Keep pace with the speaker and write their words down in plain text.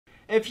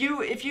If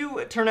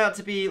you turn out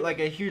to be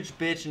like a huge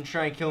bitch and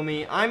try and kill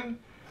me, I'm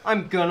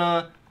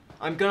gonna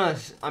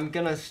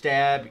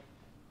stab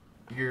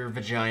your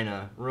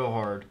vagina real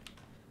hard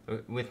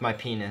with my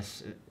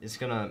penis. It's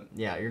gonna,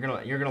 yeah, you're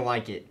gonna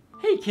like it.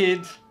 Hey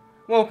kids,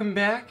 welcome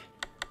back.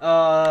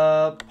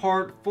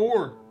 Part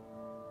 4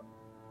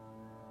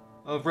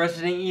 of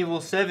Resident Evil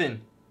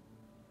 7.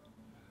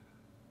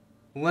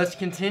 Let's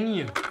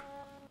continue.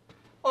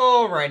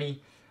 Alrighty,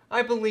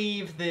 I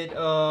believe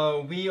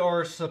that we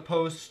are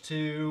supposed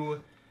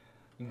to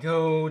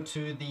go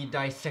to the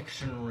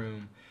dissection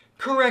room.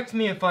 Correct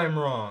me if I'm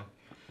wrong.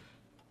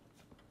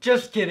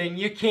 Just kidding,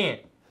 you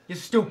can't, you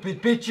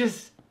stupid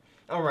bitches.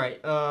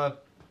 Alright,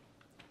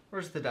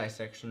 where's the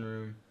dissection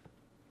room?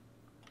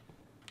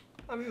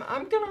 I'm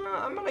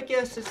gonna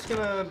guess it's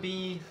gonna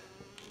be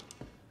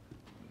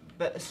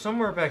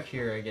somewhere back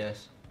here, I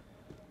guess.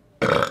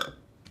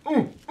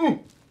 Ooh.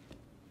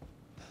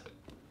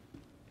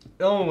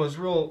 Oh, it was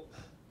real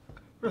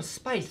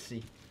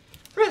spicy.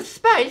 Real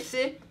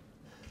spicy.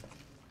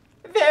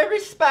 Very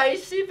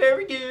spicy,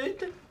 very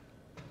good.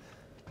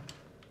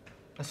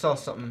 I saw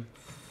something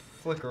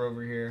flicker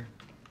over here.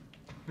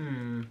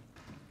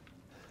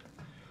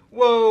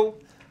 Whoa,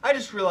 I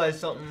just realized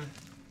something.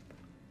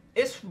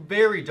 It's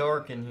very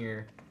dark in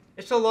here.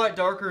 It's a lot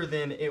darker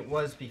than it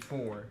was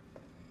before.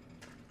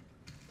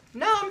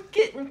 Now I'm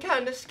getting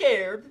kind of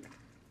scared.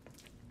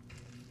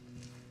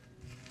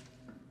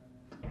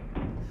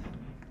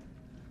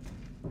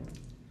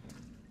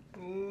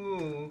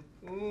 Ooh.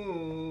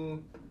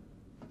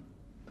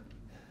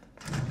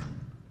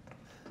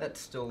 That's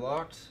still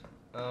locked.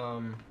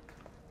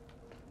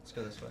 Let's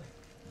go this way.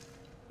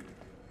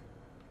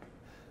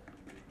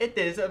 It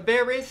is a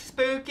very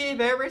spooky,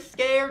 very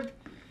scared,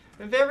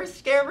 very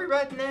scary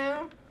right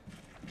now.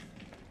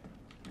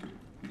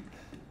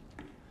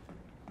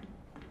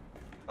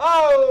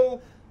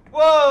 Oh!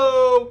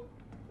 Whoa!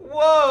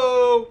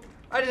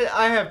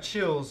 I have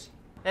chills.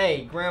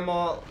 Hey,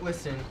 Grandma,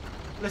 listen,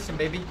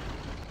 baby.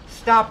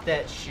 Stop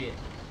that shit.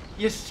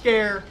 You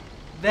scare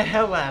the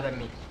hell out of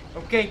me,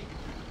 okay?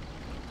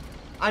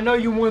 I know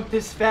you want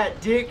this fat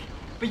dick,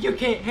 but you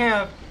can't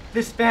have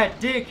this fat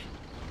dick.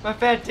 My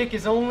fat dick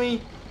is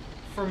only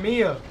for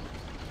Mia.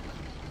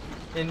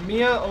 And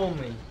Mia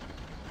only.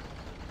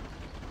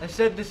 I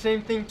said the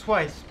same thing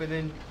twice, but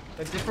in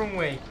a different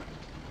way.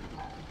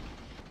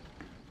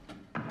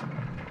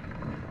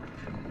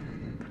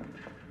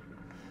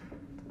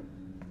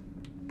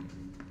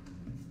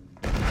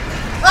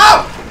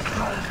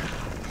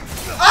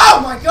 Oh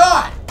my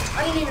god!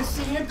 I didn't even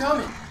see him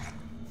coming.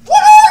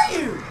 What are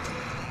you?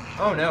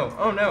 Oh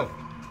no.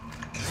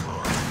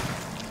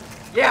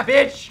 Yeah,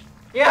 bitch!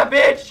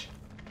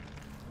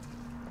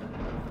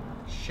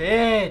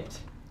 Shit.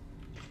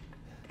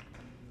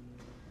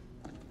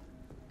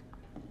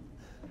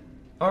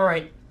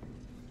 Alright.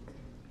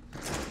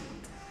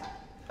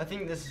 I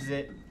think this is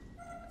it.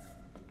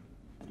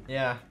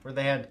 Yeah, where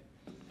they had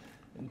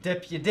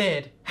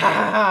Depu-dead. Ha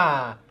ha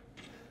ha!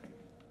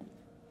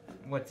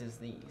 What is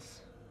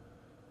these?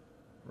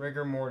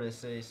 Rigor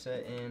mortis, they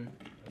set in.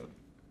 Oh.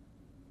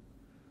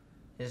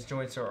 His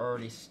joints are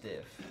already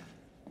stiff.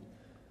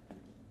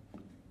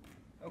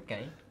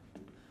 Okay.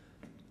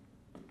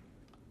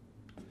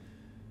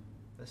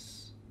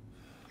 This.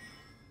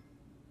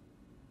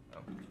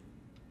 Oh.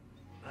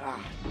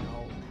 Ah,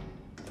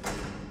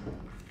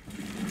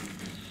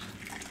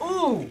 no.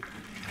 Ooh!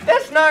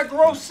 That's not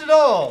gross at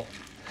all!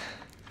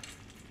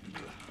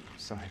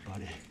 Sorry,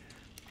 buddy.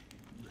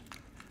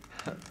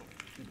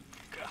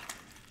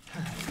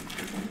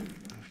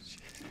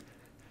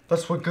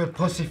 That's what good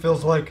pussy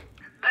feels like.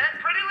 That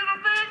pretty little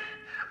thing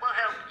will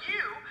help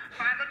you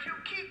find the 2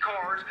 key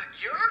cards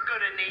you're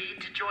gonna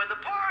need to join the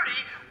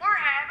party we're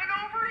having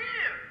over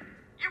here.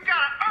 You've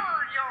gotta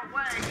earn your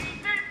way,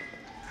 Ethan.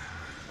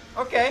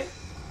 Okay,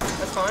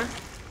 that's fine.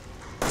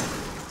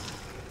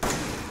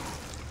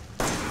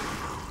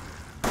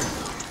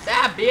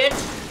 Die,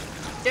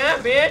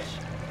 bitch!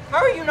 How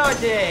are you not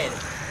dead?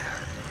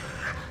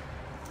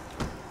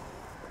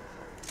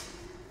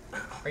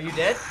 Are you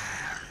dead?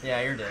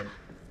 Yeah, you're dead.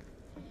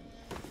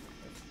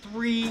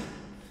 3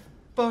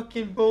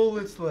 fucking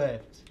bullets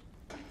left.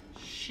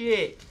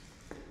 Shit.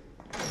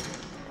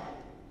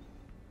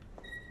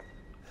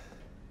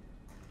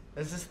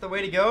 Is this the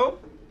way to go?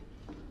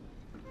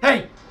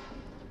 Hey!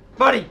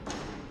 Buddy!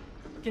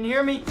 Can you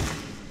hear me?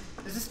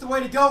 Is this the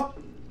way to go?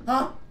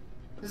 Huh?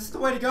 Is this the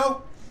way to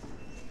go?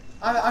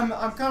 I'm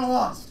kind of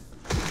lost.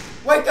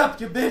 Wake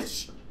up, you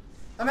bitch!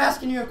 I'm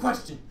asking you a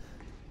question.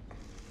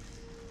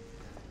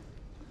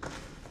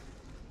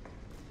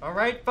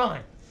 Alright,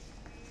 fine.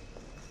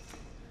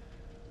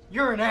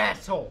 You're an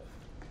asshole.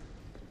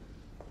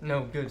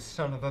 No good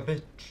son of a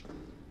bitch.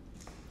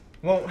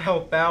 Won't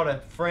help out a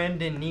friend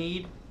in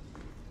need.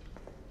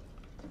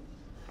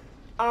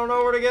 I don't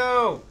know where to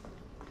go.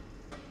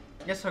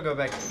 I guess I'll go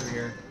back through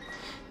here.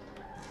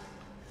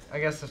 I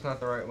guess that's not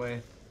the right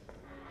way.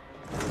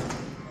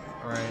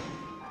 Alright.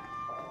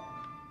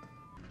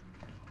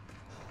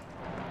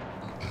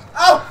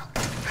 Oh!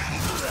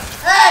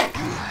 Hey!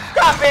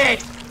 Stop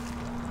it!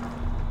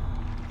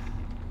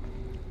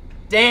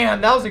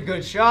 Damn, that was a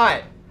good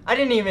shot. I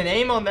didn't even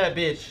aim on that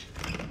bitch.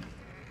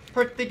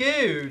 Pretty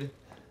good.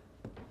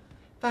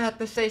 If I had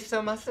to say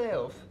so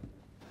myself.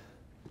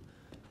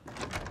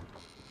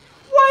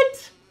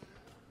 What?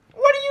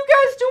 What are you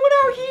guys doing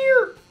out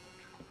here?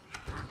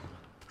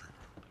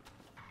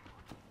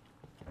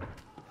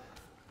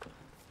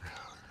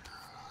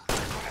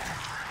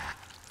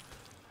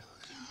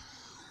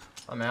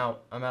 I'm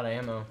out. I'm out of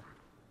ammo.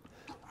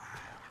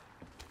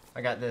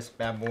 I got this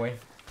bad boy.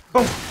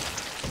 Boom!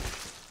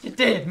 You're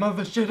dead,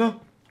 mother shitter.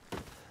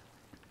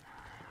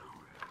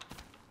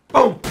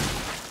 Boom!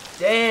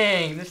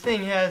 Dang, this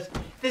thing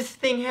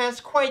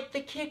has quite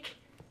the kick.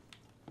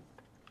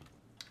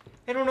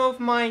 I don't know if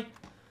my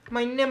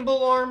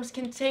nimble arms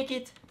can take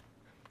it.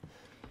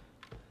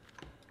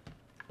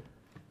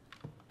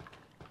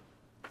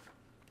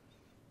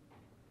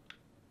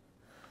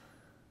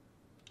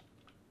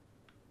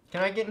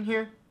 Can I get in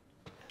here?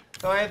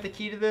 Do I have the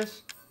key to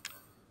this?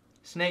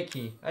 Snake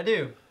key. I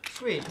do.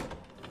 Sweet.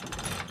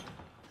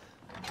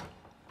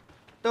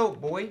 Dope,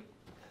 boy.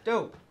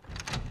 Dope.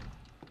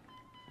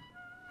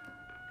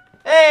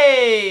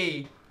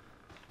 Hey!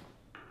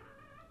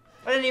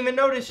 I didn't even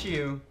notice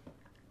you.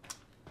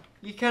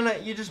 You kind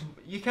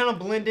of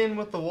blend in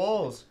with the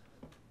walls.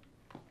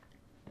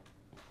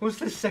 Who's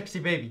this sexy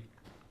baby?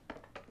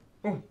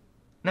 Oh,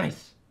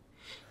 nice.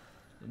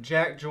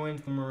 Jack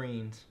joins the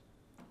Marines.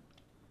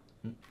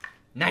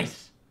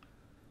 Nice.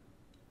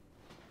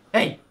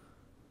 Hey.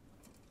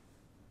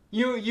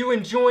 You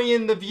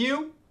enjoying the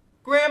view,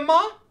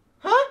 Grandma?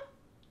 Huh?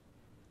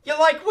 You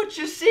like what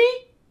you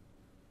see?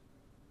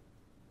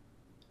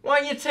 Why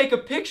don't you take a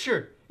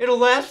picture? It'll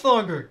last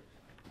longer.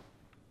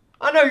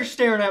 I know you're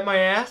staring at my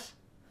ass.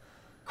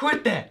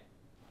 Quit that.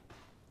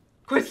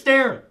 Quit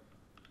staring.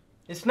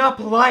 It's not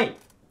polite.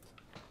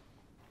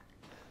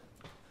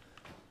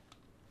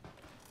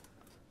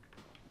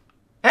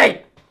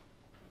 Hey!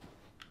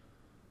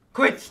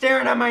 Quit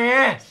staring at my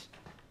ass.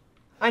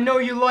 I know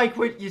you like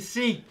what you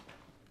see,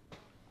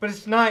 but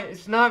it's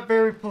not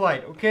very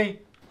polite, okay?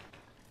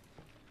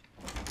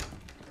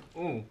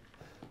 Ooh.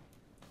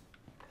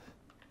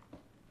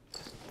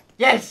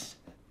 Yes!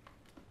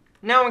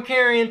 Now I'm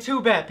carrying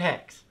 2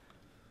 backpacks.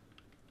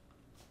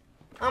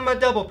 I'm a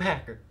double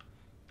packer.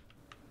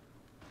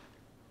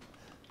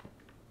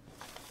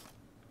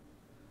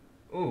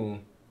 Ooh,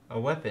 a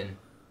weapon.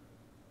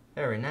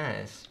 Very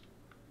nice.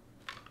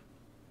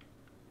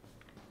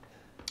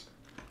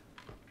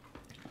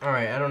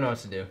 Alright, I don't know what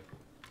to do.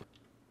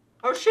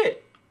 Oh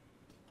shit!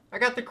 I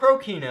got the crow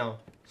key now.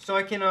 So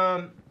I can,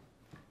 I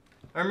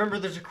remember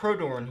there's a crow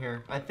door in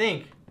here. I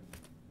think.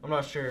 I'm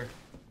not sure.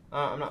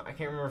 I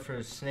can't remember if it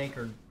was snake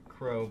or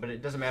crow, but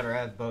it doesn't matter. I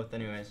have both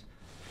anyways.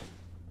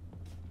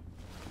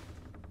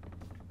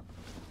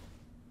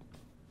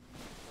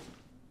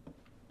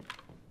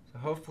 So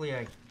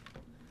hopefully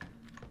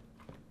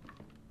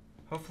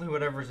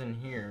whatever's in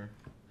here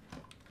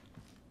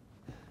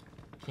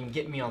can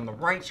get me on the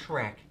right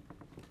track.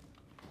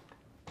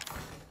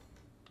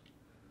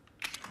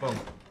 Boom.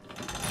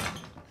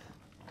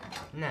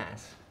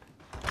 Nice.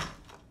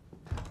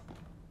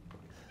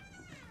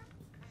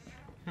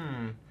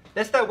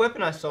 That's that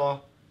weapon I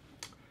saw.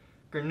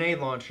 Grenade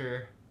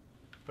launcher.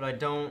 But I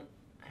don't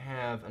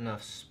have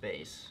enough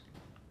space.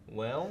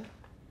 Well,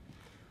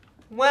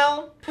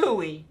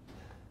 pooey.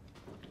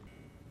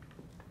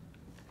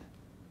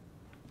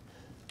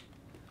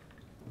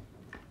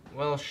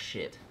 Well,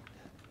 shit.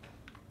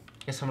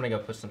 Guess I'm gonna go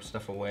put some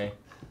stuff away.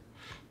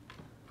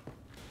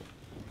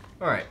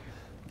 Alright.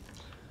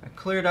 I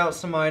cleared out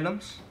some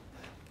items.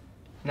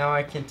 Now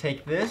I can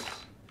take this.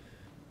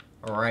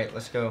 Alright,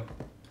 let's go.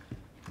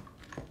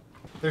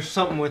 There's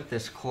something with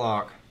this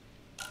clock.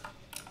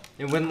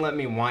 It wouldn't let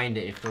me wind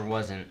it if there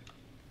wasn't.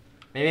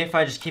 Maybe if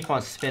I just keep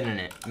on spinning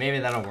it. Maybe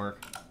that'll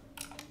work.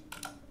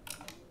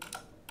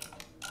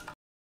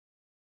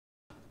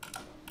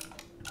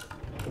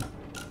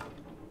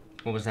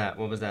 What was that?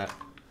 What was that?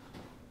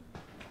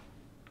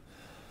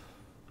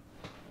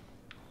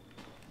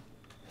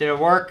 Did it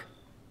work?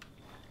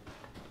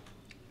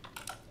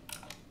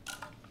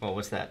 Oh,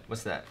 what's that?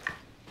 What's that?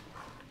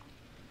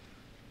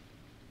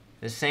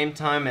 The same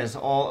time as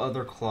all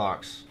other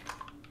clocks.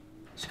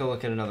 Let's go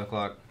look at another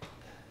clock.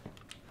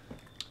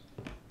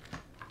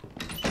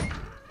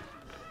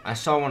 I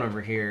saw one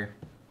over here.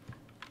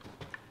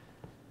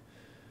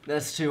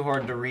 That's too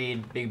hard to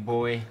read, big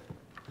boy.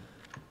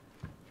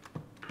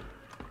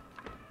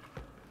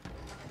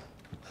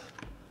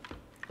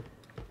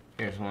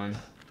 Here's one.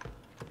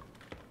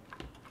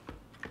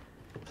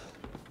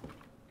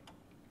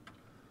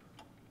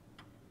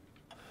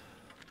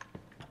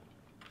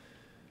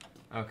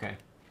 Okay.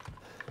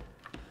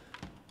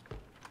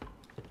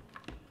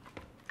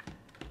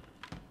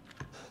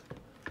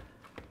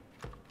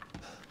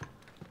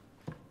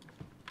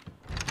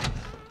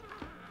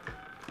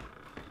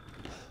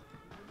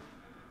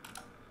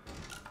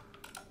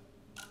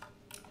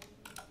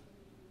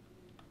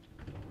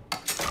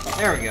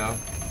 There we go.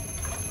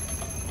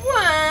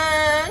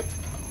 What?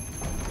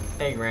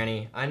 Hey,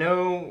 Granny. I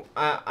know,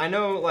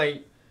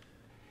 like,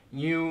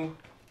 you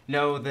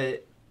know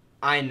that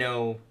I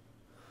know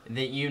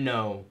that you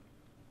know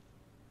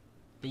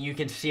that you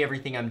can see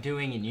everything I'm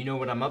doing and you know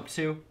what I'm up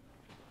to.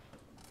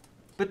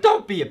 But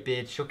don't be a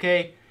bitch,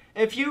 okay?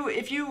 If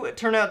you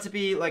turn out to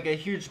be like a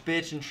huge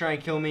bitch and try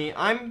and kill me,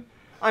 I'm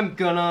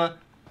gonna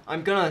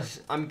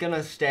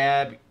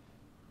stab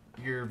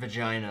your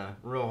vagina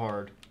real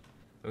hard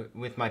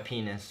with my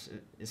penis.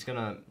 It's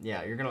gonna,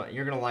 yeah, you're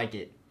gonna like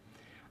it.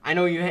 I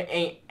know you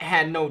ain't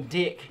had no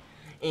dick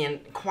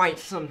in quite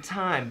some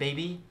time,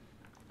 baby.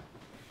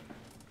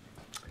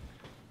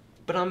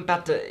 But I'm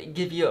about to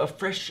give you a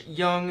fresh,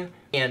 young,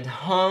 and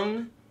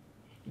hung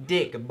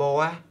dick,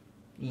 boy.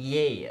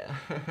 Yeah.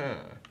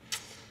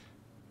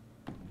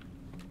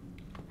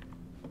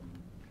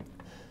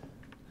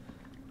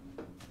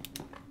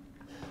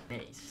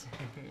 Nice.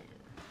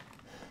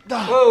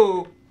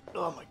 Whoa!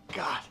 Oh my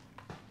god.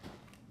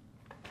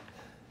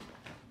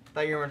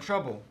 Thought you were in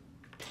trouble.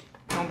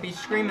 Don't be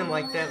screaming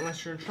like that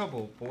unless you're in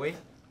trouble, boy.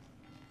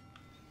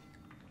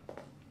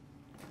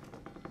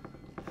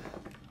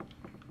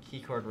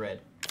 Keycard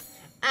red.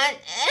 I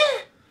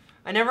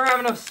never have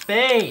enough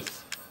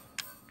space.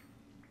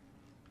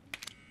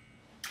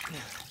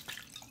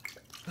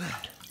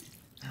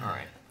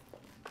 Alright.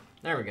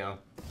 There we go.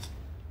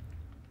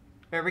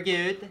 Very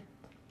good.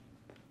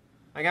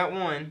 I got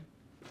one.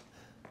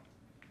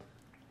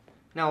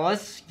 Now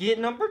let's get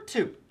number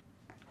 2.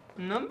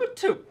 Number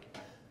 2.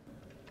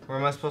 Where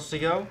am I supposed to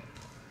go?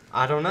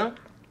 I don't know.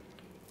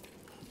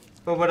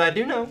 But what I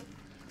do know.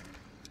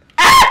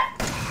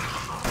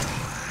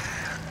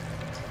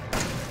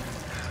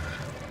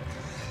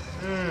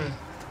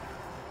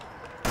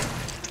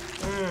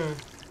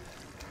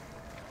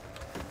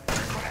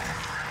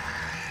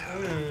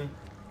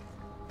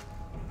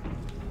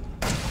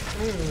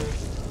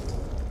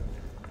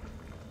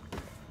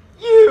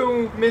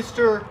 You,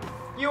 mister,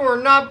 you are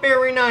not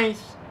very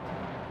nice.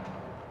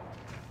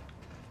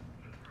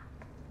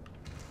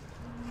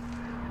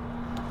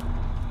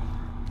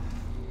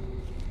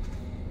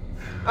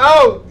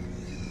 Oh!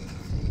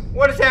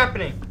 What is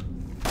happening?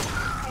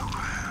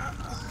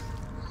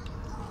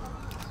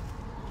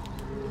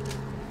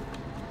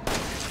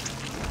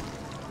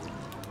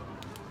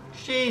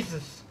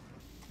 Jesus.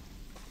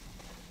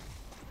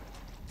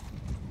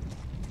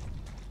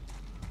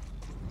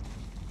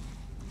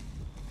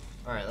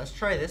 Alright, let's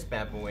try this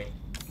bad boy.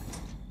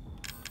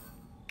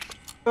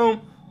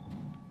 Boom.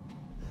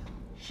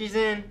 She's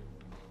in.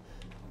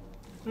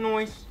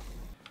 Nice.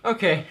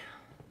 Okay.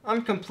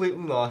 I'm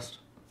completely lost.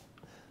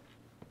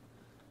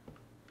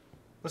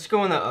 Let's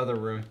go in that other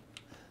room.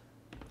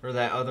 Or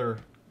that other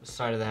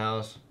side of the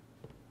house.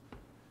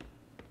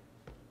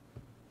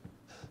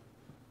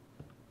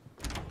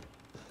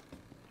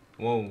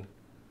 Whoa.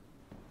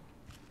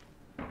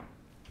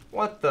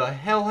 What the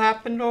hell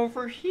happened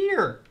over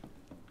here?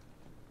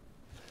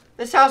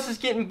 This house is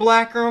getting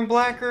blacker and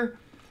blacker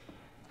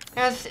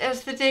as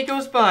the day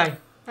goes by.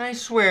 I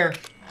swear.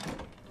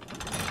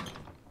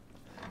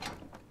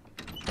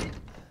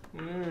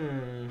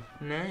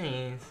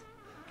 Nice.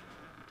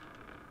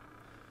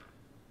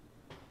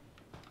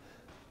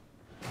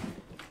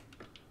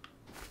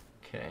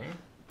 Okay.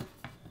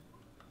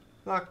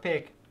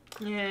 Lockpick.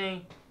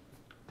 Yay.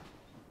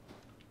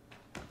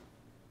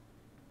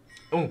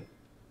 Oh.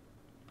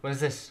 What is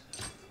this?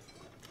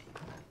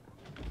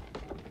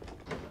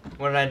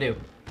 What did I do?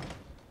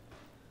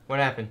 What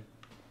happened?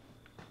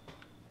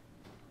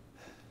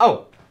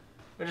 Oh!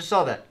 I just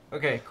saw that.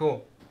 Okay,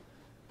 cool.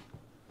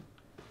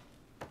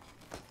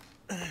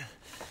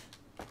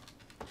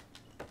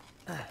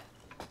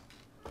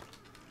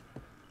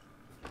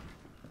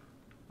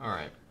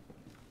 Alright.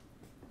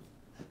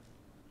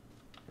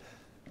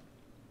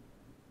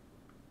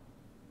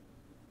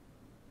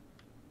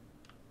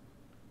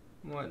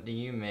 What do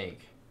you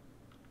make?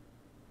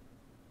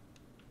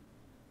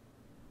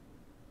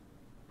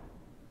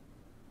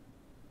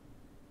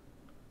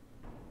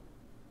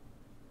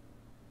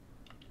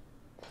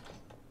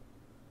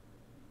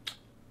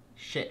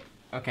 Shit.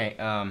 Okay,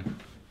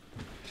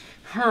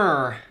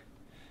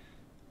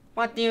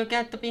 What do you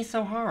get to be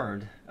so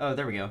hard? Oh,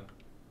 there we go.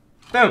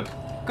 Boom!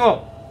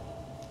 Cool!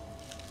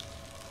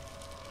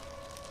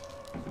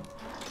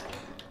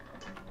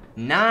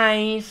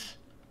 Nice!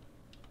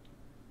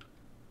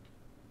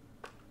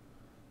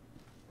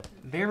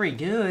 Very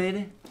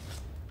good.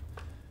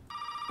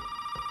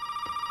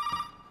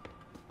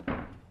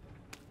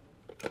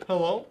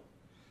 Hello?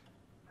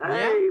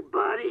 Hey,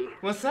 buddy.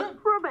 What's up?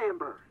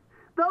 Remember,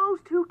 those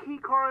 2 key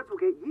cards will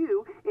get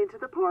you into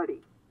the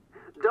party.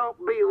 Don't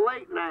be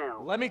late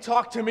now. Let me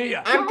talk to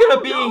Mia. I'm gonna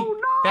be No,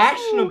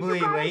 fashionably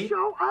you gotta late.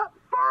 show up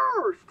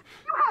first.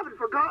 You haven't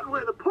forgotten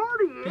where the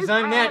party is. Because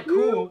I'm that have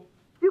you? cool.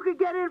 You can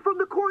get in from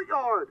the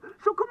courtyard.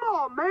 So come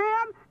on,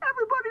 man.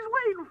 Everybody's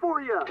waiting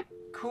for you.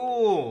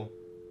 Cool.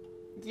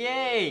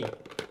 Yay.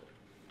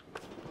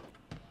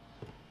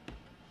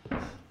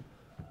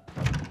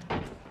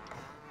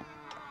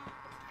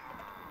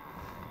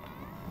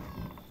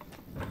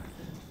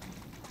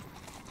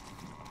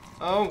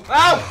 Oh.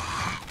 Ow!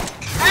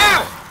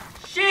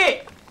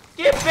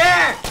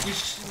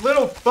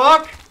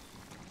 fuck?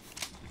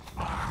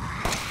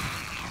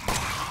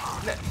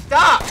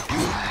 Stop!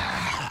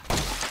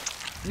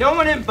 No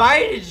one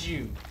invited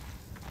you.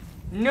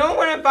 No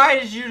one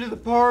invited you to the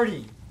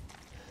party.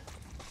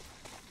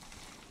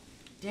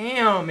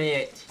 Damn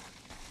it.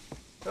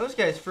 Those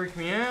guys freak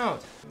me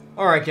out.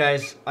 Alright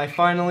guys, I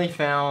finally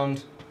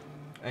found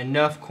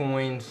enough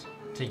coins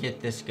to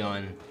get this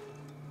gun.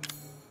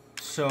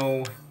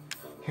 So,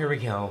 here we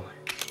go.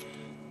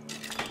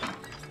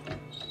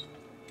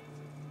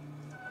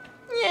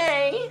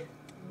 Yay!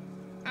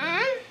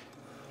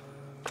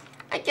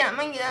 I got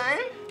my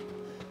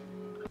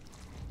gun.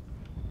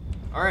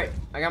 Alright,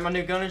 I got my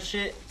new gun and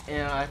shit,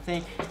 and I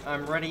think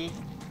I'm ready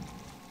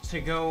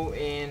to go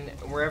in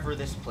wherever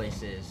this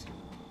place is.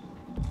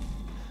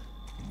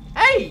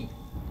 Hey!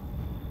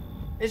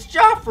 It's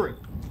Joffrey!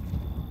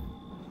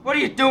 What are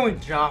you doing,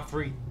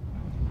 Joffrey?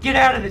 Get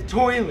out of the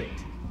toilet!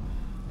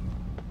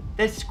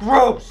 That's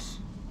gross!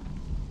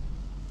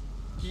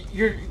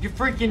 You're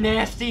freaking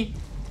nasty.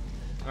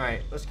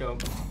 Alright, let's go.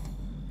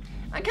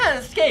 I'm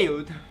kinda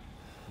scared.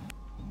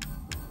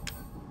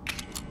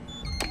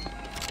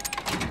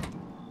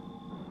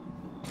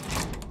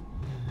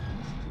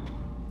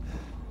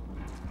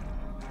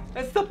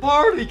 It's the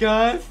party,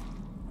 guys!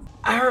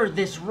 I heard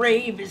this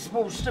rave is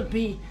supposed to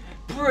be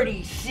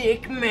pretty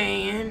sick,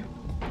 man.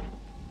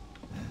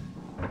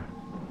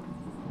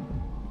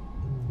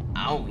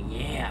 Oh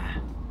yeah.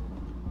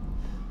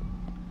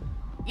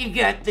 You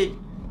got the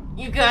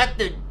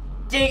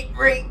date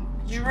rape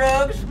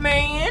drugs,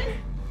 man?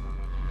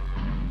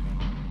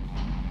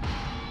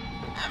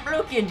 I'm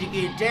looking to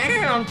get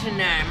down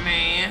tonight,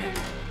 man.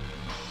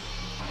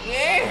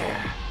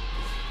 Yeah.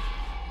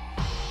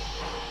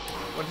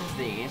 What is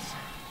this?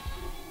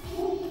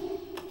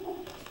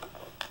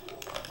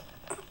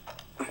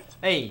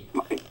 Hey.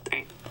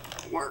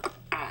 Work.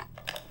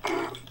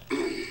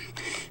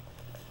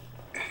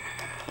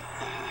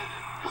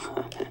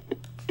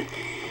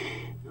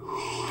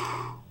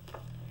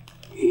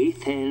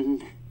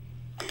 Ethan.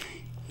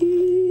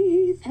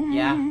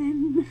 Yeah?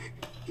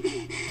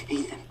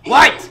 Ethan.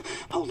 What?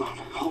 Hold on.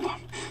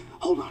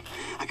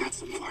 I got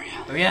something for you.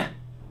 Oh yeah?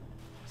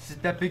 Is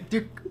it that big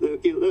dick?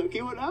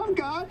 Looky what I've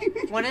got.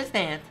 What is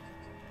that?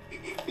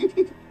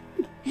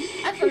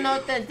 I don't know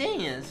what that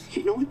thing is.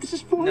 You know what this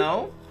is for?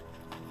 No?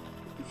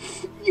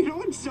 You know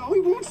what Zoe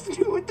wants to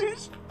do with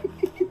this?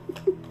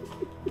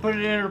 Put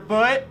it in her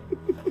butt?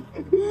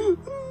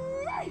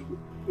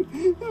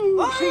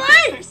 Oh, she Alright.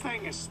 thinks this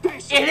thing is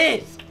special. It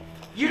is!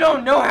 You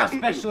don't know how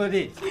special it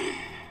is.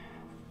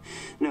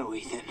 No,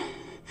 Ethan.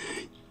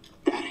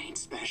 That ain't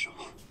special.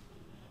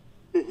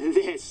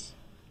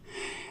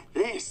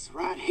 This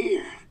right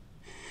here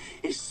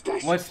is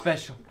special. What's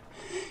special?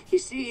 You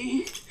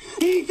see,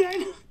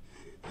 Ethan,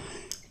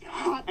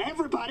 not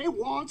everybody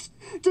wants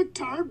to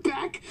turn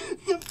back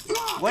the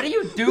clock. What are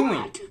you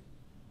doing?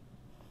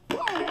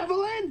 What,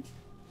 Evelyn?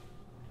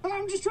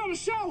 I'm just trying to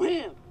show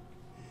him.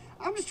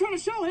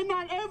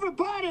 Not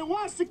everybody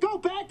wants to go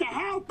back to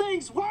how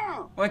things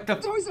were. What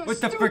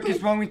the frick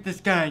is wrong with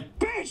this guy?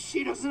 Bitch,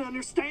 she doesn't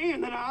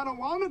understand that I don't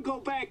want to go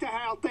back to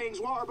how things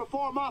were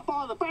before my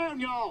father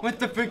found y'all. What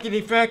the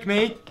frickity frack,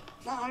 mate?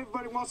 Now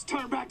everybody wants to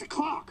turn back the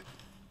clock.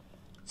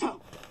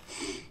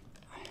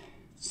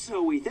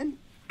 So Ethan,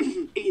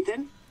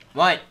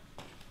 What?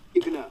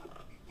 you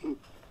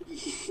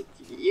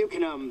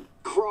can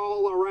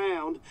crawl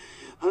around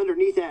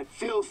underneath that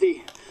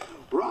filthy,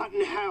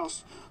 rotten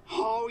house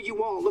all you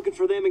want looking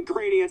for them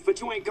ingredients, but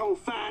you ain't gonna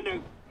find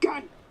a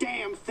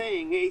goddamn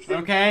thing, Ethan.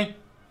 Okay.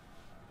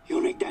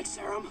 You'll need that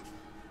serum.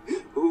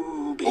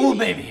 Ooh, baby. Ooh,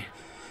 baby.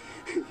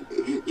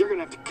 You're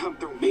gonna have to come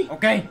through me.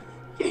 Okay.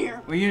 You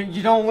hear? Well,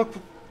 you don't look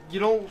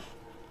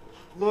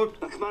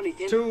Now, come on,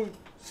 Ethan. too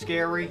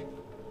scary.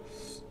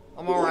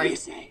 I'm What do you alright.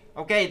 say?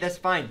 Okay, that's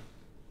fine.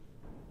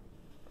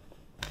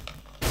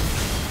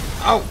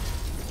 Oh!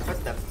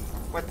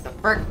 What the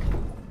frick?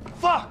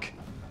 Fuck!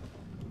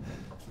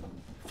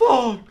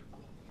 Fuck!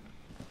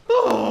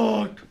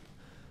 Fuck!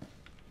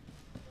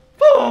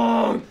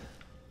 Fuck!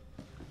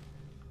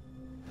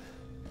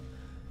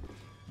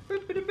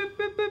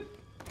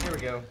 Here we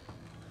go.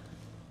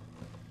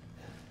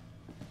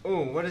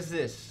 Oh, what is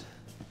this?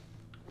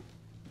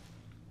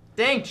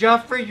 Dang,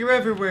 Joffrey, you're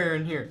everywhere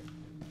in here.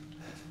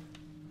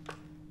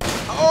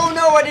 Oh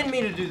no, I didn't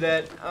mean to do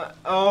that.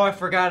 Oh, I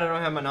forgot I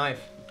don't have my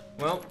knife.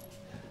 Well,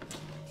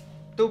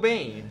 too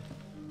bad.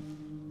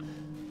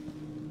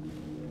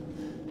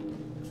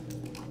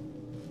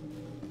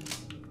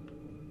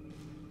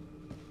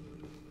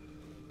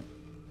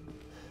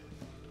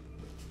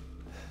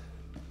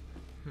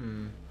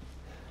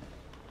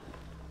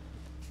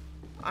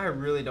 I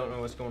really don't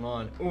know what's going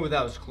on. Ooh,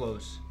 that was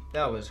close.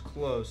 That was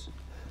close.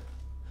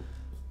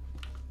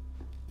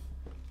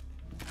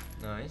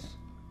 Nice.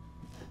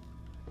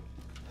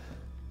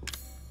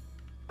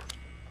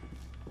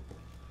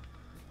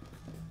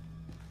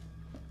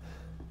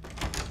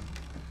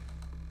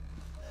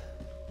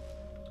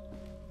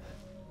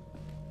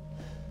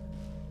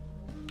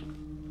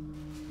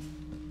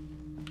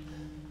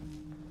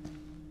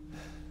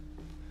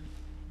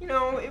 You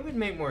know, it would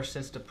make more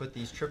sense to put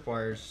these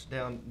tripwires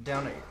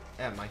down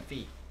at my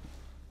feet.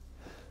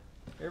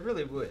 It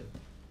really would.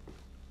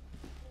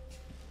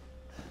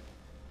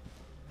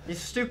 These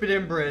stupid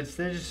inbreds,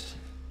 they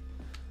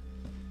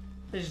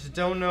just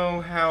don't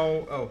know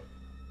how. Oh,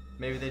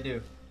 maybe they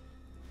do.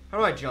 How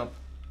do I jump?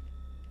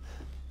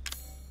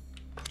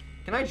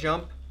 Can I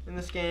jump in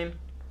this game?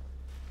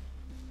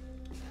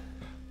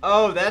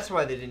 Oh, that's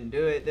why they didn't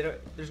do it.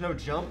 There's no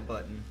jump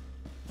button.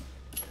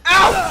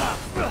 Ow!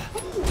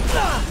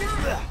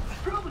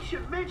 Probably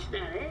should mention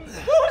that, eh?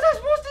 What was I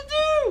supposed to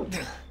do?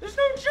 There's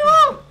no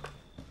jump!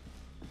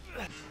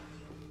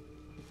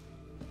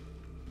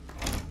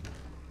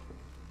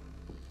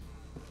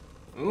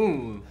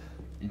 Ooh,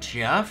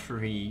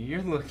 Joffrey,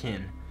 you're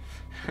looking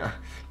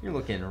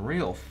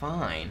real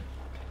fine.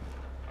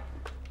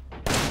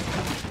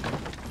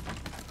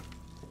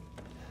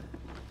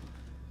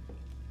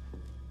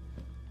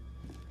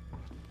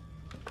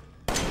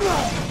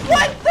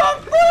 What the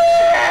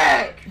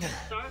frick?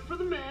 Sorry for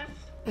the mess.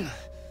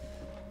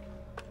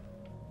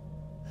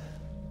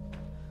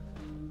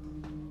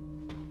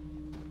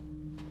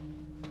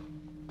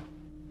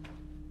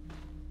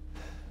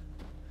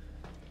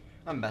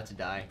 I'm about to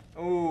die.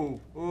 Ooh,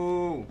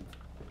 ooh.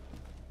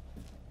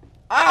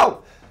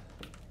 Ow!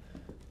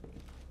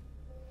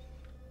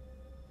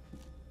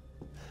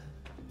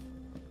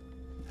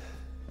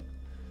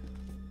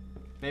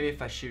 Maybe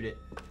if I shoot it.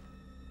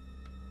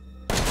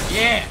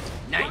 Yeah!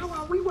 Nice!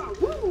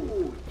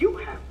 Woo! You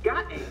have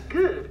got a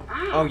good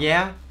eye. Oh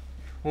yeah?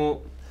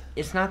 Well,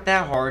 it's not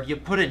that hard. You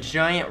put a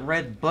giant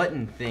red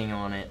button thing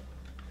on it.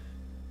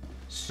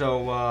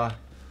 So, I'm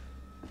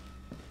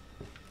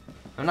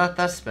not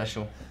that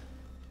special.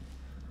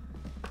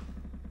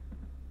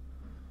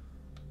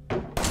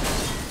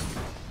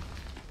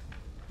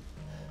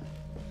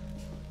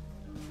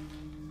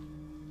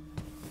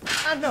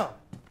 I know.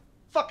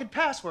 Fucking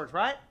password,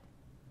 right?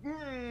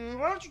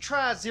 Why don't you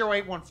try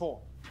 0814?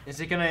 Is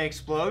it gonna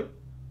explode?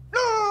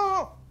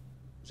 No!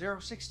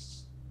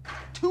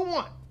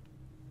 0621.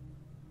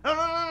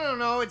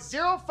 No. It's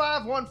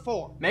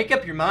 0514. Make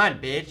up your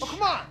mind, bitch. Oh,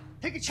 come on.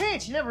 Take a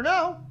chance. You never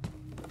know.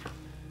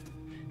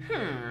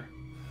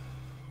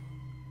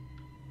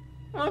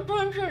 What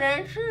one should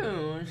I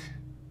choose?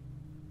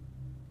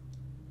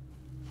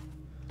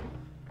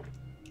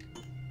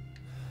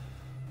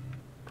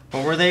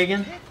 What were they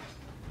again?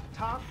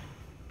 Top.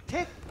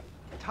 Tick.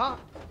 Top.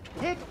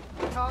 Tick.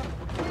 Top.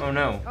 Tick, Oh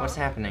no, top. what's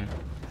happening?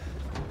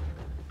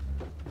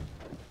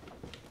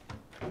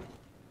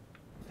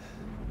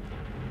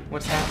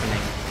 What's happening?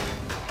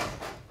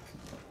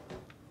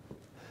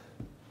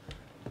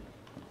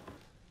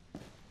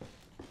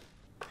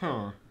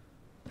 Huh.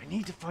 I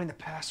need to find the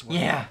password.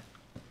 Yeah.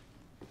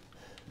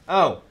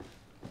 Oh.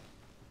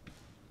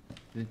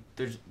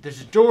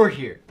 There's a door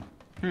here.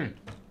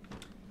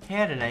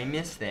 How did I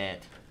miss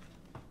that?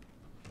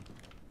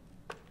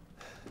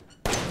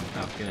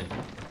 Oh, good.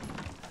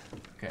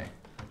 Okay.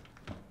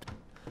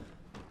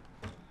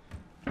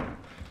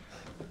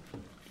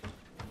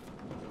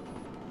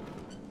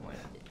 What?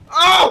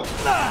 Oh!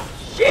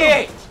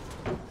 Shit!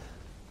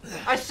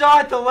 I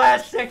saw it the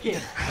last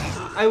second.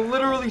 I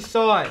literally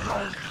saw it.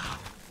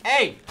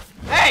 Hey!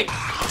 Hey!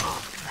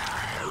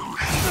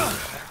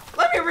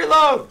 Let me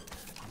reload!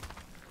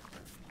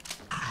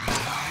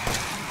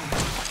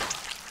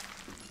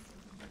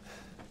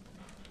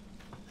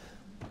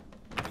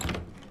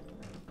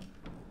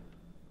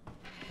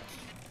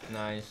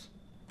 Nice.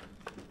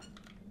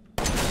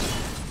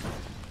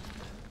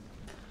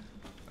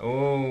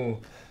 Oh.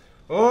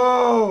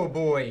 Oh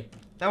boy.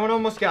 That one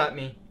almost got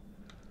me.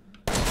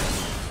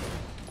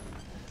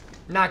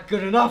 Not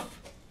good enough.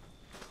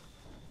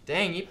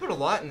 Dang, he put a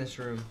lot in this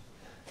room.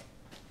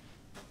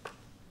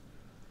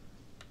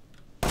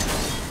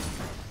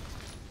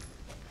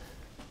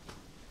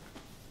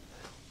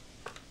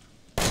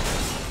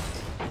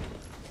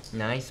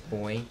 Nice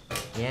boy.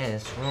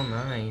 Yes, real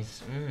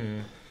nice.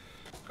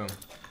 Oh.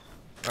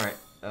 Alright,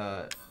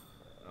 I'm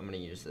gonna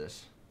use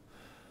this.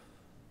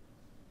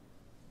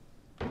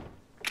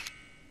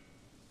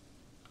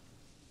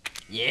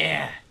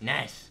 Yeah,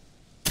 nice.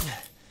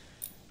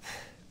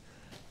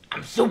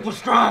 I'm super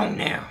strong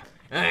now.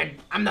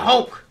 I'm the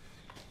Hulk.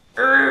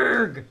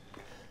 Erg!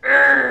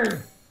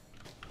 Erg!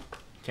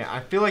 Okay, I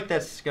feel like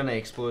that's gonna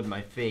explode in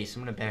my face.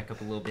 I'm gonna back up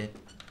a little bit.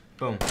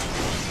 Boom.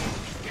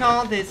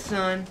 Called it,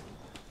 son.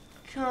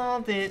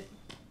 Called it.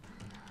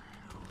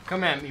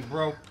 Come at me,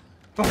 bro.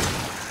 Boom.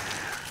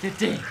 Get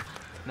dead.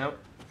 Nope.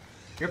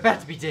 You're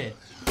about to be dead.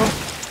 Boom.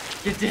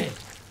 Get dead.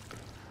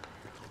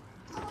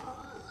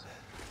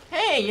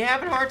 Hey, you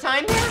having a hard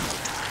time here?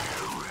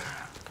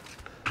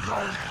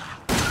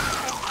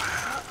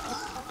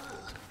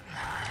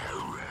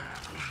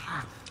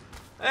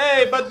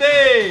 Hey,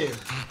 buddy!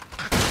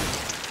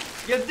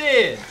 Get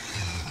dead.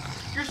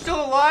 You're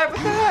still alive?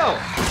 What the hell?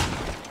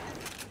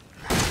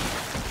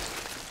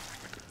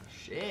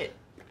 Shit.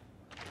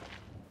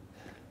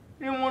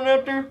 Anyone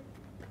out there?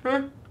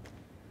 Huh?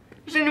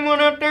 Is anyone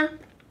out there?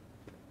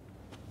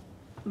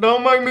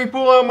 Don't make me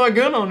pull out my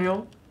gun on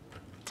y'all.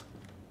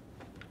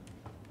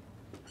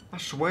 I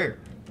swear.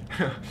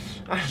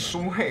 I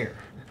swear.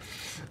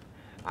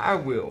 I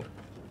will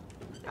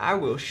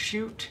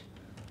shoot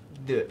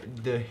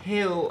the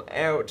hell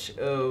out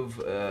of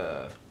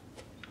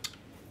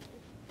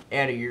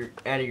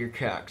your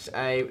cocks.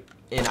 I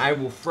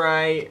will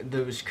fry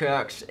those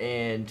cocks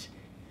and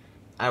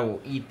I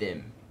will eat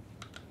them.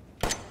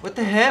 What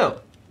the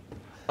hell?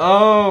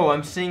 Oh,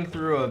 I'm seeing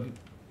through a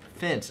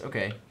fence.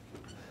 Okay.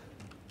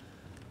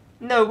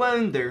 No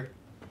wonder.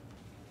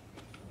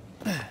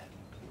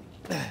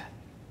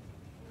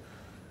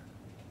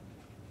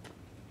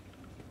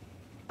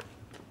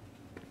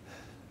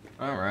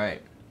 All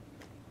right.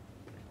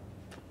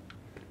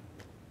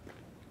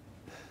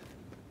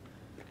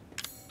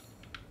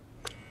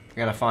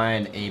 Gotta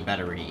find a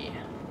battery.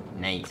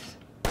 Nice.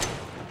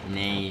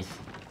 Nice.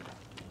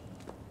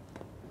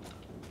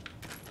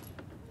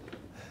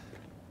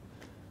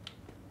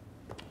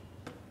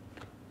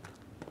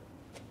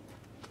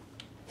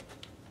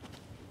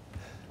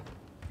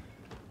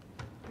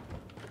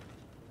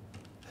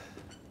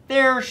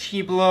 There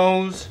she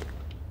blows.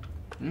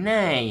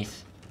 Nice.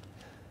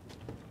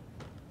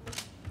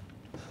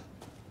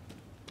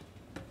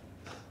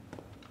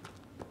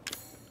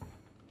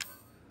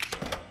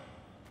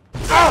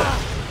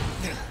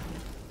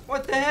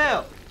 What the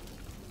hell?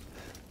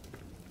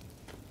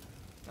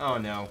 Oh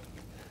no.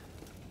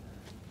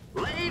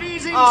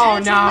 Ladies and Oh,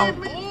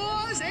 gentlemen,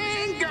 no. boys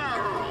and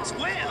girls,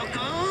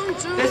 welcome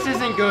to This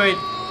isn't good.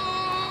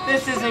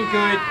 This isn't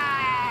good.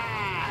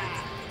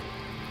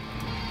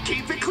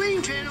 Keep it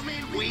clean,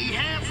 gentlemen. We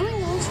have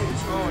rules.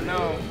 Oh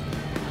no.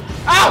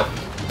 Ow!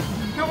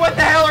 What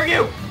the hell are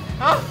you?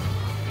 Huh?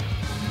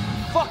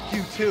 Fuck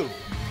you too.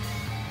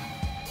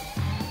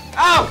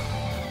 Ow!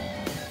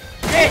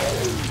 Shit!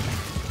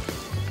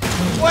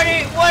 What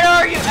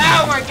are you?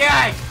 Oh my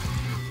god!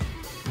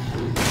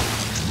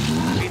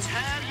 It's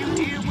how you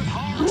deal with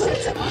hard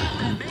sex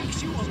that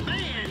makes you a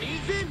man,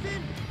 Ethan.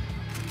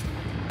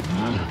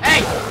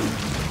 Hey!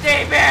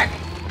 Stay back!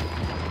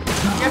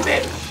 You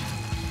bitch!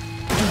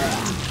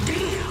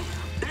 Damn,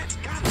 that's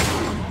got to be.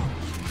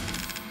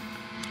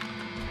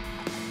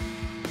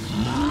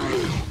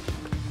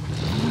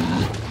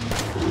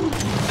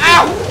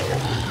 Ow!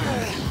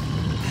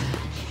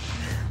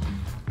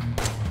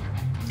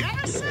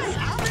 Gotta say,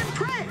 I'm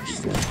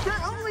impressed.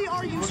 Not only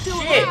are you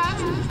still Shit.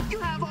 alive, you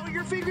have all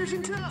your fingers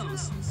and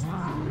toes.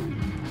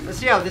 Let's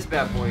see how this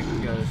bad boy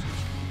goes.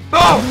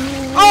 Boom!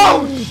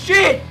 Oh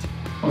shit!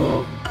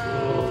 Oh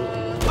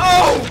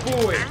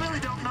boy! I really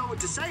don't know what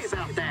to say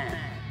about that.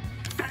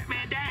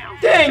 Batman down.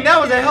 Dang, that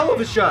was a hell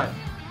of a shot.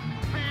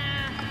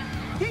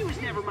 He was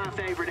never my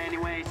favorite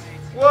anyways.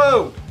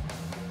 Whoa!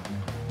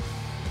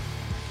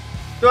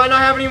 Do I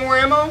not have any more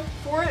ammo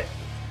for it?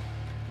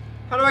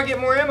 How do I get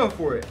more ammo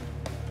for it?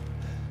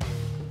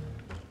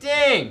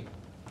 Dang!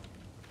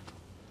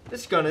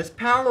 This gun is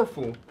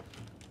powerful.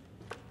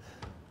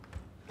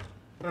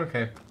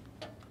 Okay.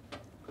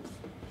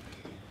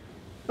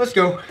 Let's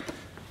go.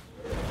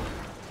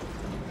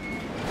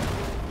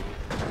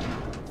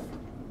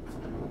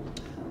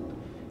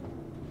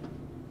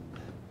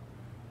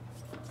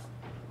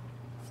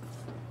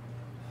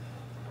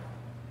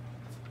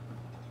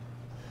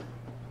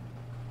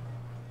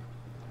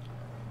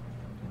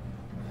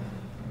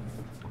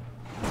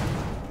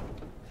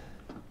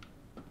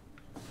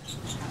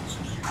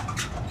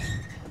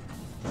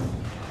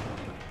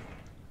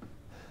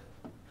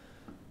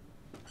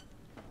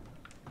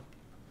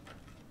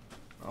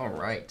 All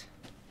right.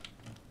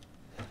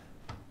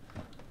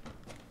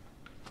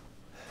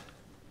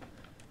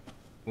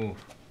 Ooh,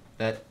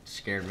 that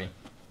scared me.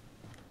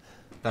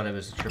 Thought it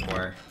was a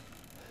tripwire.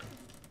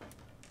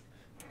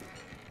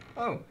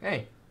 Oh,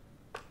 hey.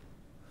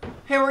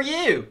 How are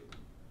you?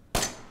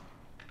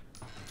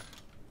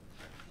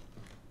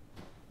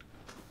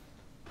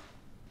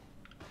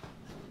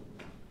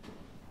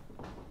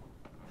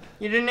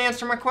 You didn't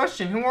answer my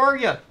question. Who are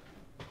you?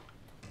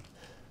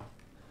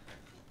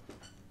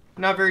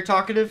 Not very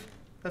talkative?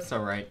 That's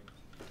alright.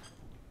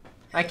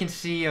 I can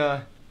see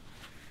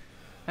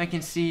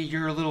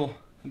you're a little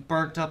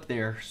burnt up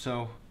there,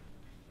 so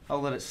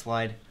I'll let it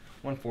slide.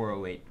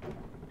 1408.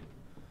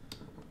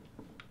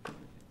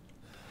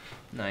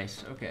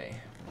 Nice, okay.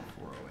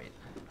 1408.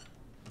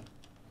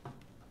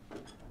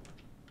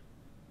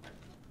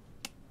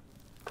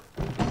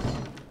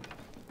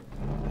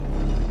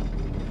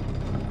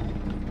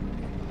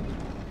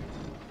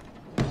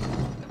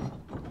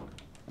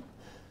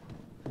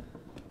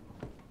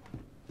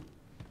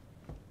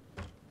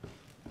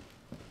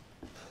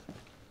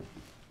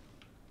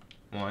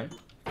 One,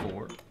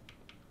 4,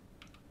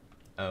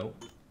 0,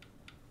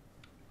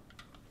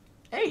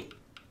 8.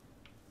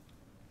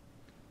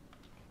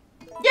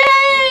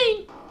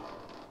 Yay!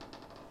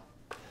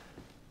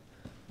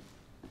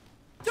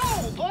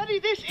 No, buddy,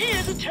 this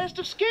is a test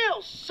of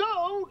skills,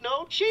 so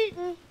no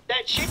cheating.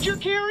 That shit you're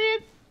carrying,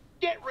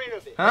 get rid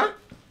of it. Huh?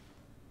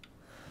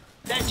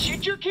 That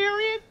shit you're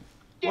carrying,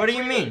 get What do you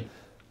rid of mean?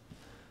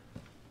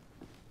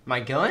 My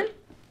gun?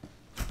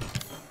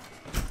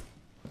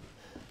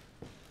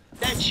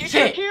 That shit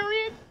Shit. you're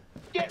carrying,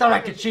 I get thought I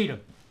rid could of cheat him.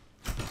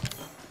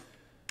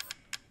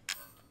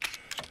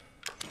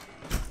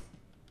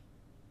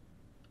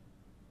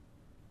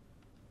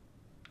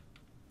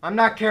 I'm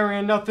not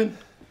carrying nothing.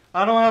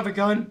 I don't have a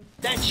gun.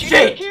 That shit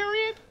Shit! you're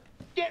carrying?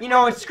 Get You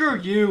know what? Screw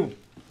you.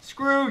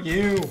 Screw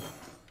you.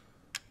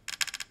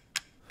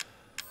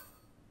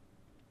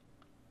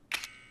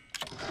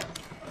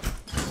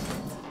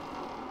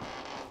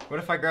 What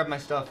if I grab my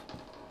stuff?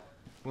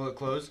 Will it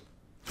close?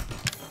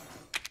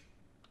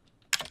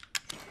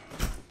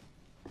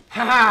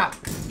 Haha!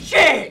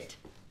 Shit!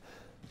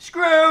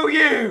 Screw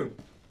you!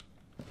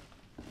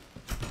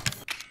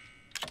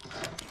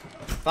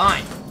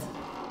 Fine.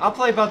 I'll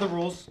play by the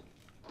rules.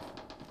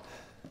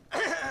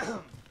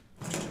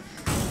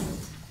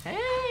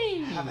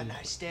 Hey! Have a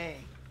nice day.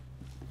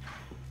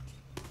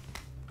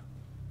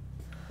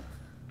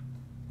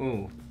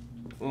 Ooh.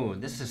 Ooh,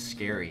 this is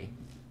scary.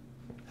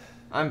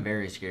 I'm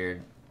very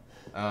scared.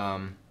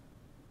 Huh.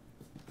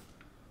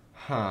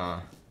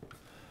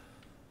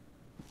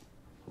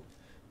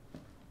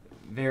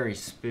 Very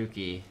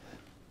spooky.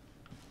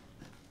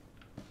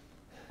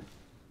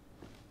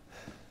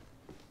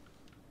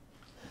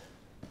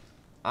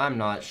 I'm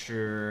not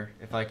sure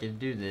if I could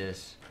do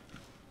this.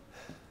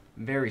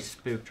 I'm very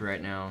spooked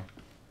right now.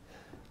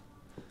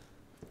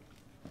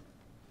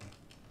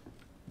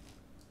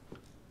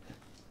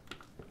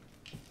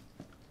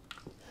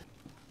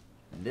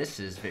 This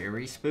is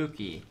very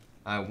spooky.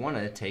 I want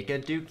to take a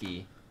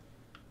dookie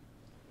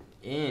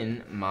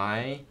in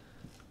my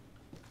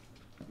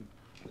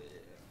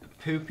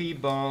poopy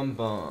bomb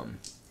bomb.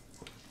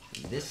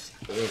 This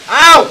is...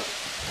 Ow!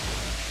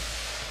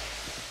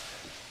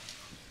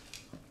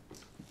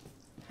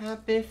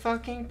 Happy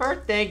fucking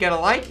birthday. Got a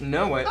light?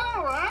 No, I...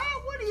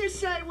 Alright, what do you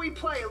say we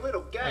play a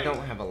little game? I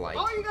don't have a light.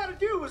 All you gotta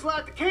do is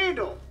light the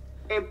candle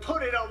and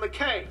put it on the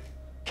cake.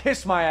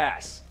 Kiss my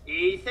ass.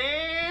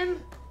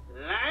 Ethan,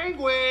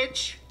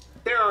 language.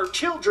 There are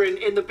children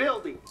in the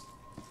building.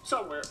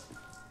 Somewhere.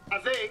 I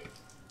think.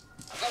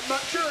 I'm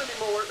not sure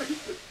anymore.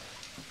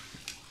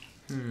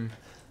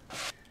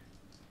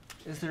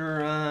 Is there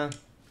a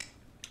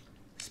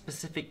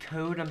specific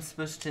code I'm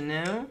supposed to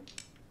know?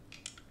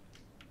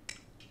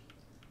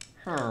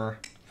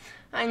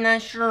 I'm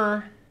not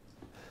sure.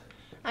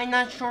 I'm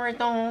not sure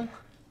at all.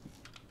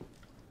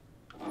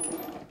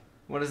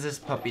 What does this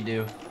puppy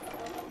do?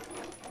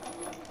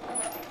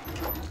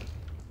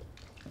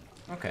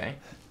 Okay.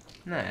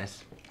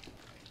 Nice.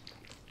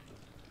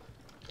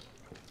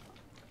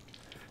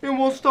 It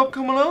won't stop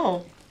coming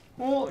out.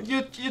 Well,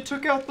 you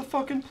took out the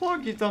fucking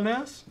plug, you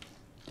dumbass.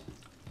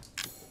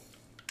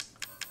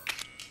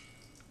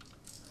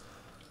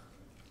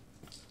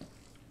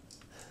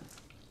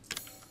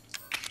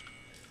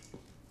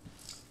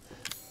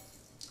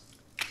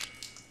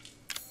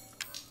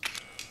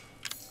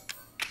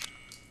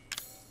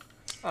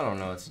 I don't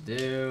know what to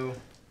do.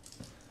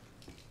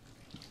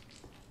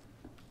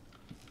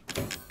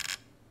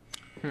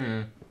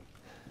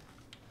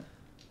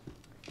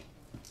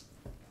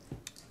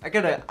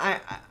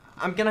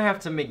 I'm gonna have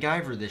to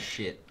MacGyver this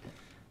shit.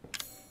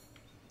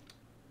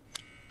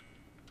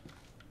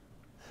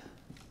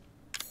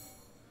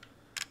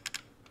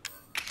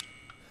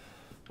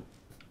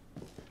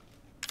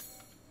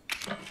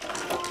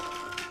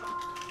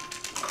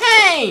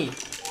 Hey!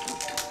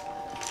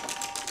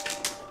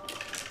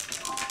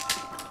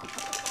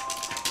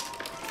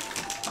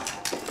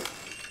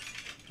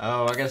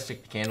 Oh, I gotta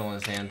stick the candle in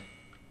his hand.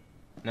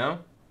 No?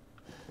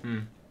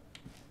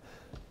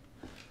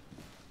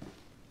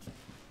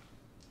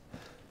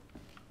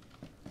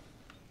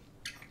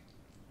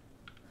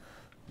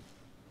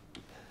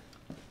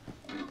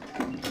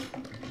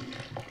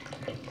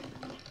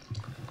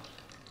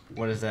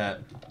 What is that?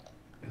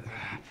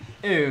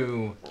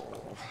 Ew.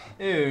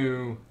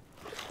 Ew.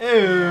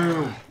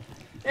 Ew.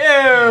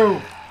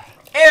 Ew.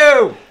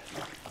 Ew.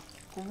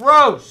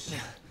 Gross.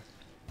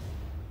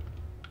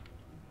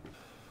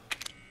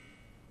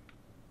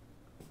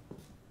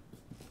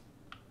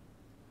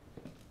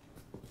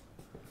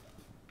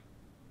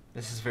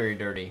 This is very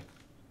dirty.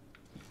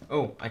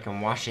 Oh, I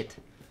can wash it.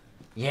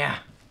 Yeah.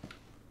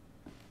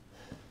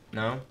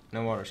 No?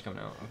 No water's coming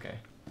out. Okay.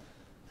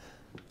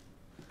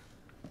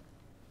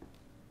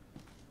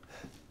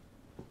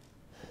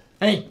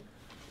 Hey,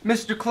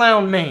 Mr.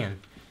 Clown Man.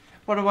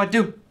 What do I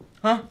do?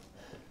 Huh?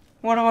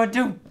 What do I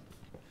do?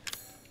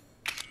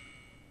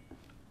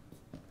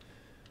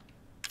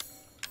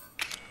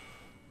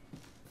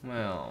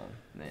 Well,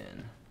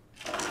 then.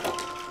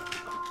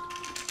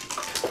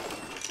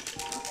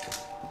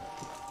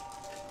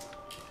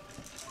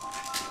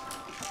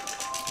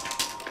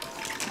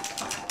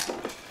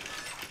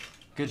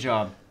 Good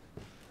job.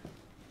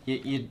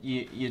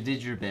 You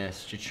did your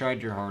best. You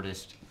tried your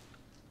hardest.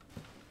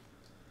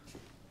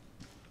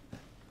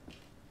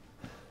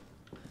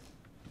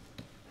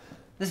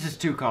 This is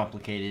too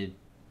complicated.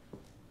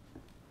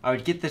 I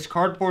would get this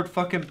cardboard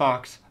fucking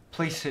box,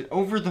 place it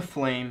over the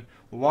flame,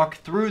 walk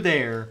through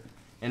there,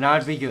 and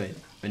I'd be good.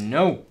 But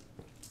no.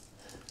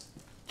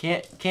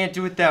 Can't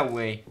do it that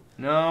way.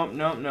 No.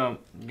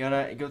 You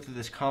gotta go through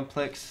this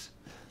complex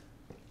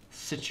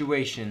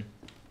situation.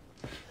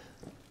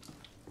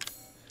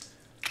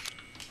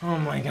 Oh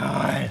my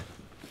god.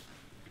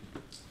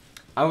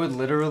 I would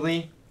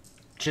literally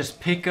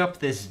just pick up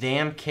this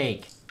damn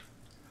cake,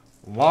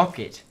 walk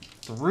it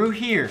through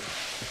here,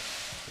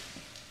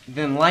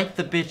 then light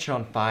the bitch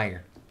on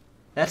fire.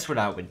 That's what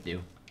I would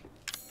do.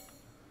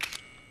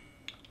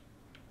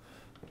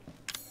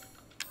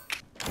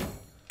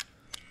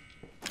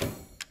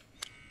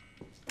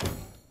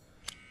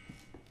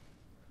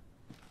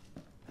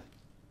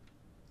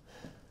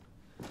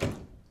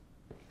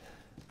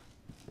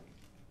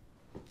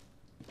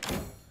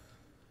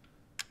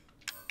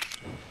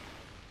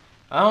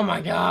 Oh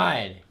my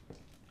god.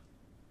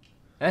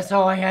 That's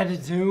all I had to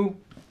do?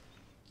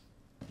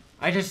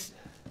 It's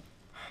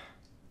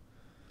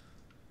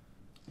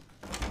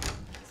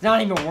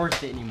not even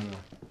worth it anymore.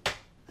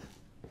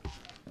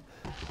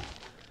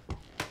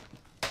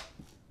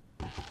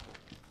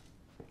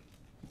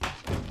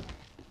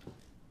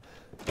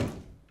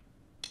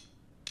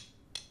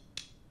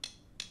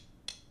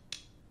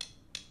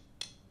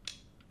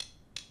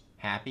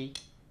 Happy,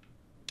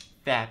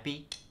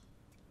 fappy,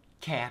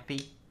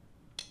 cappy,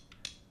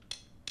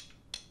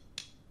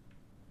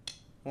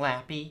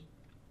 lappy.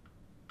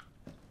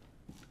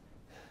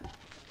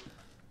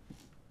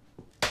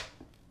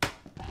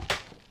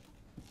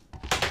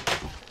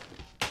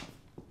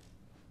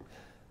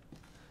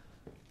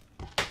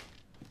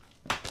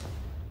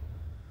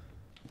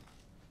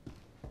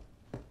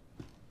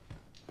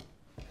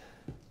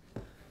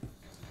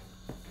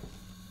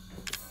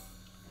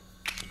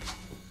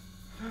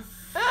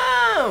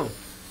 Oh!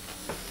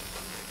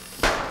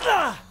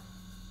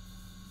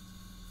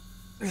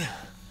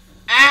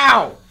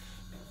 Ow!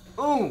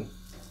 Ooh!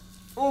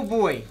 Oh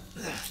boy!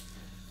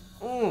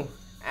 Ooh!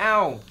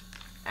 Ow!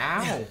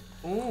 Ow!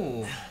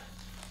 Ooh!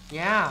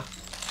 Yeah!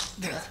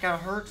 That's gotta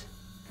hurt.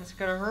 That's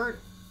gotta hurt.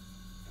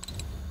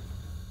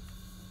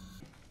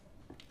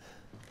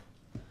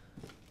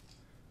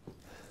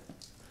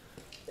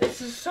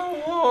 This is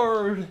so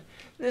hard!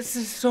 This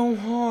is so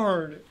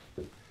hard!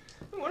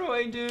 What do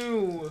I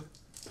do?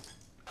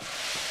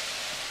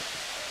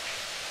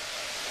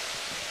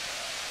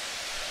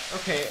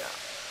 Okay,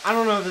 I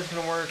don't know if this is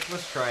gonna work.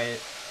 Let's try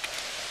it.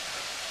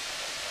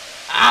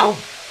 Ow!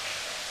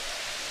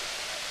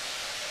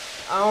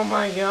 Oh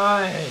my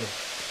god!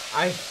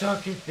 I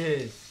suck at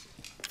this.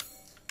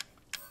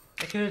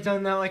 I could have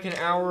done that like an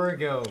hour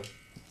ago.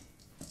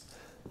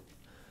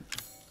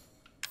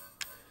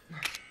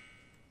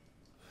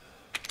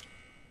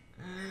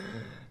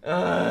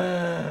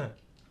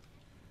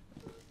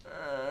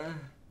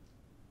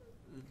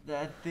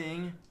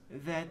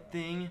 That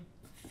thing,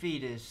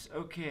 fetus,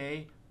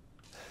 okay.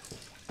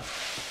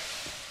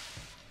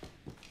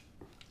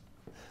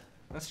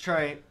 Let's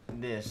try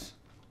this.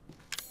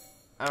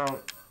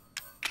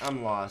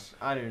 I'm lost.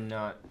 I do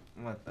not,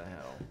 what the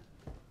hell?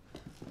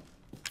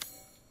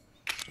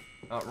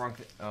 Oh,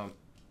 wrong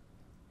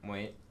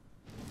wait.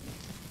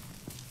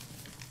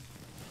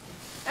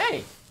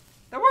 Hey,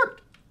 that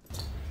worked.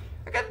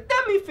 I got a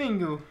dummy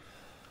finger.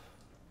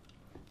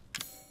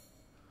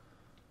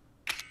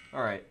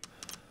 Alright.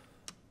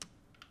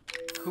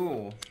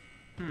 Cool.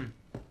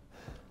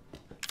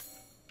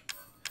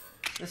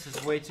 This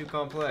is way too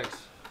complex.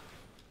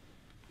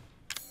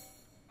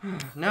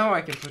 Now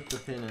I can put the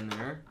pin in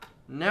there.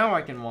 Now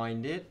I can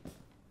wind it.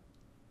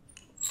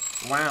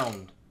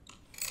 Wound.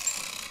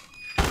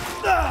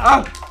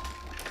 Oh!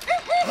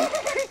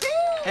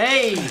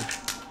 Hey!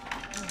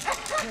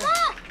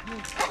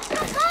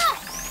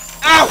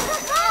 Ow!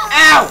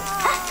 Ow!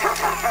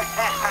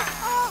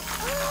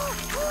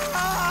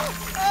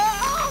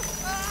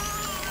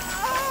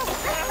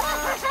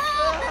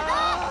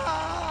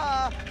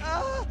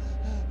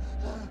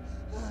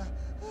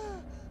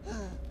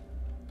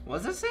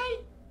 What does it say?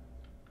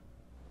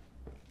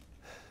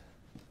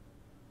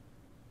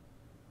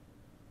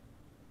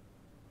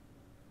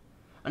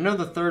 I know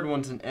the third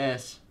one's an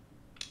S.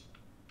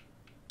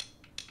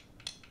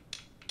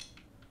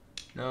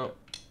 No.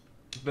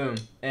 Boom.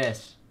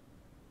 S.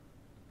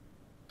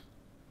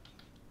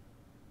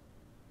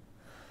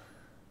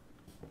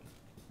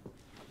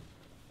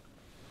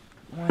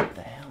 What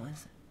the hell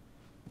is it?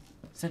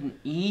 Is that an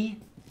E?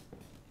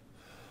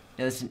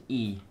 Yeah, that's an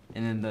E.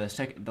 And then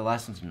the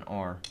last one's an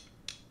R.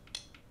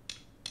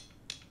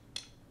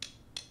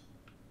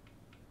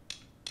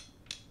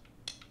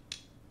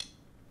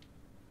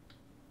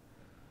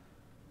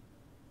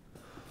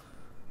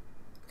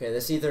 Okay,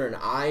 that's either an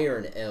I or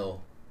an L.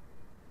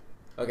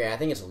 Okay, I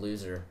think it's a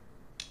loser.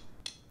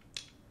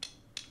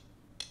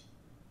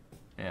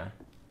 Yeah.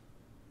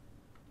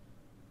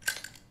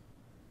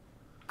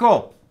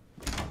 Cool.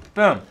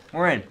 Boom.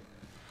 We're in.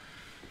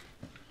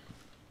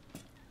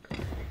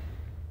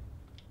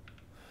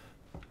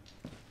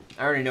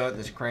 I already know what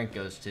this crank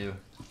goes to.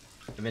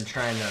 I've been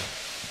trying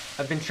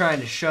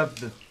to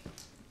shove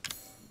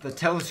the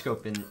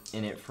telescope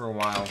in it for a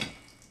while.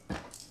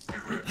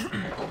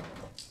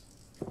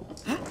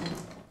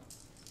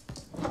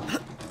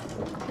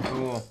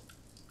 Cool.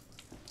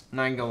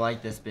 Now I can go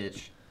like this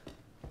bitch.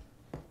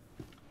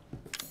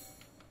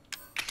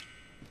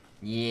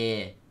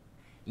 Yeah.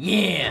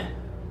 Yeah!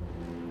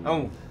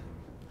 Oh.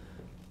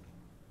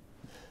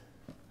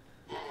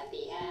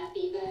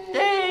 Happy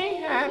birthday.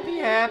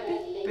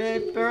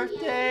 happy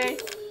birthday.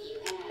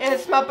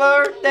 It's my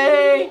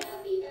birthday.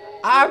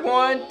 I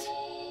want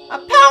a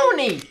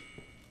pony.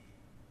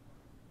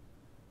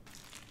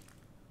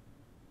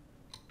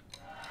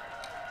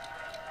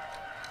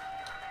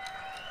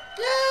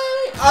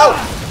 Yay!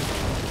 Oh!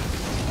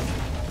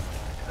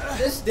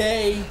 This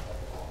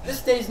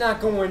day's not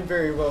going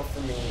very well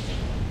for me.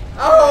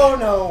 Oh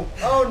no!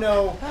 Oh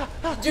no!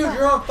 Dude,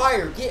 you're on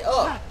fire! Get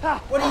up!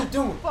 What are you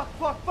doing? Fuck.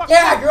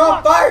 Yeah, you're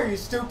on fire, you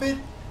stupid!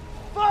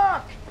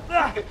 Fuck!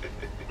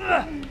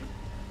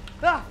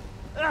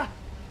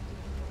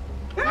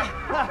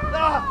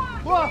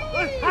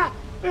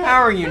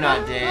 How are you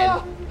not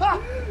dead?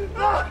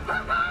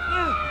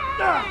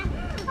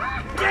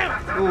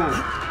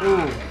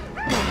 Ooh.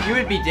 You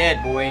would be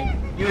dead, boy.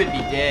 You would be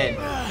dead.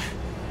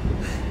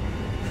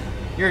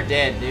 You're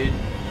dead, dude.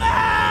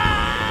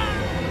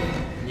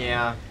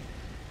 Yeah.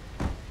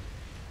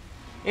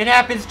 It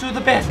happens to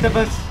the best of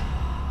us.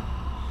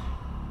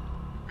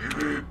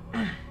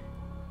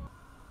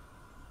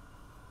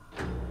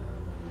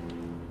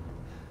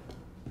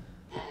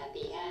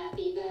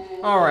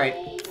 Alright.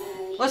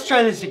 Let's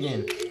try this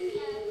again.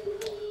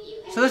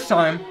 So this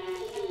time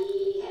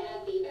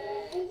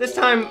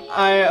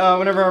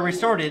whenever I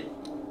restarted,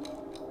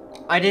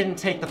 I didn't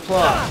take the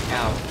plug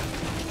out.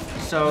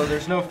 So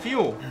there's no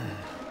fuel.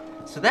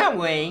 So that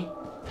way,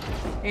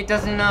 it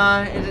doesn't,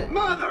 nothing,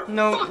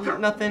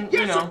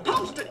 you know. You're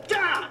supposed to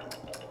die!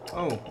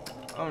 Oh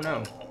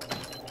no.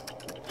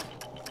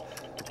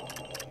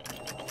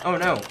 Oh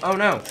no.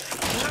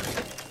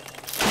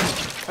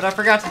 But I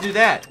forgot to do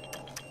that.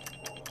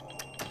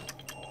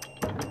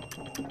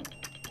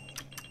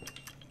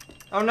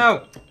 Oh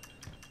no.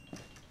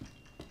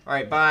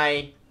 Alright,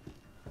 bye.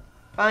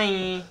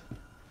 Bye.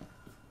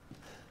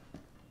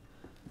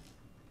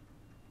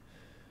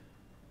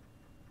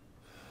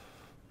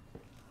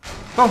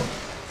 Boom.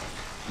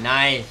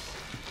 Nice.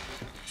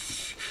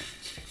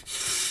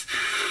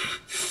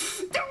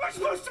 That was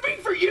supposed to be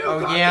for you, Oh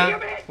God yeah?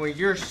 damn it! Well,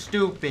 you're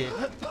stupid.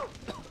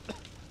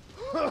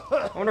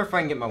 I wonder if I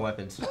can get my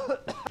weapons.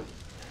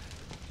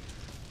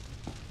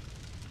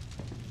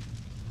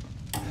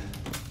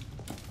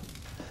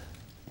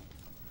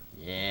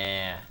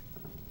 Yeah.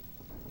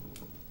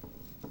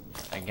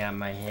 I got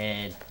my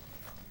head.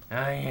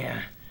 Oh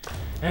yeah.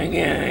 I got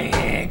my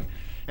head.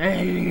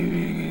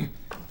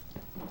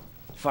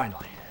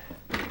 Finally.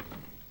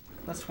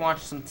 Let's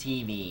watch some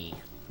TV.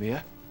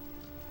 Mia?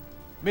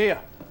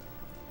 Mia!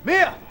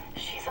 Mia!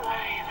 She's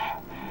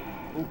alive.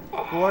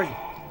 Who are you?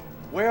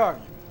 Where are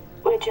you?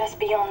 We're just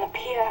beyond the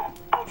pier,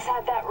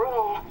 outside that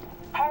room.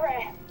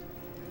 Hurry.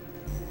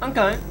 I'm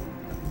coming.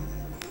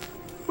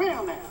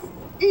 Well now,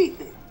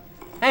 Ethan.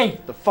 Hey.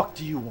 The fuck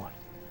do you want?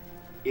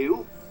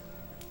 You?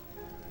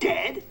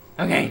 Dead?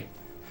 Okay.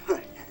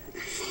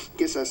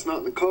 Guess that's not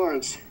in the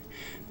cards.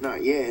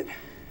 Not yet.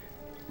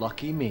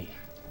 Lucky me.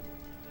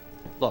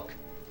 Look,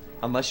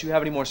 unless you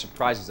have any more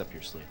surprises up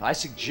your sleeve, I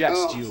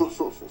suggest you...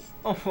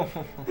 Now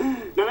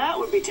that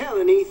would be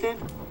telling, Ethan.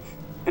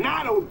 And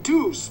I don't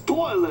do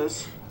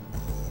spoilers.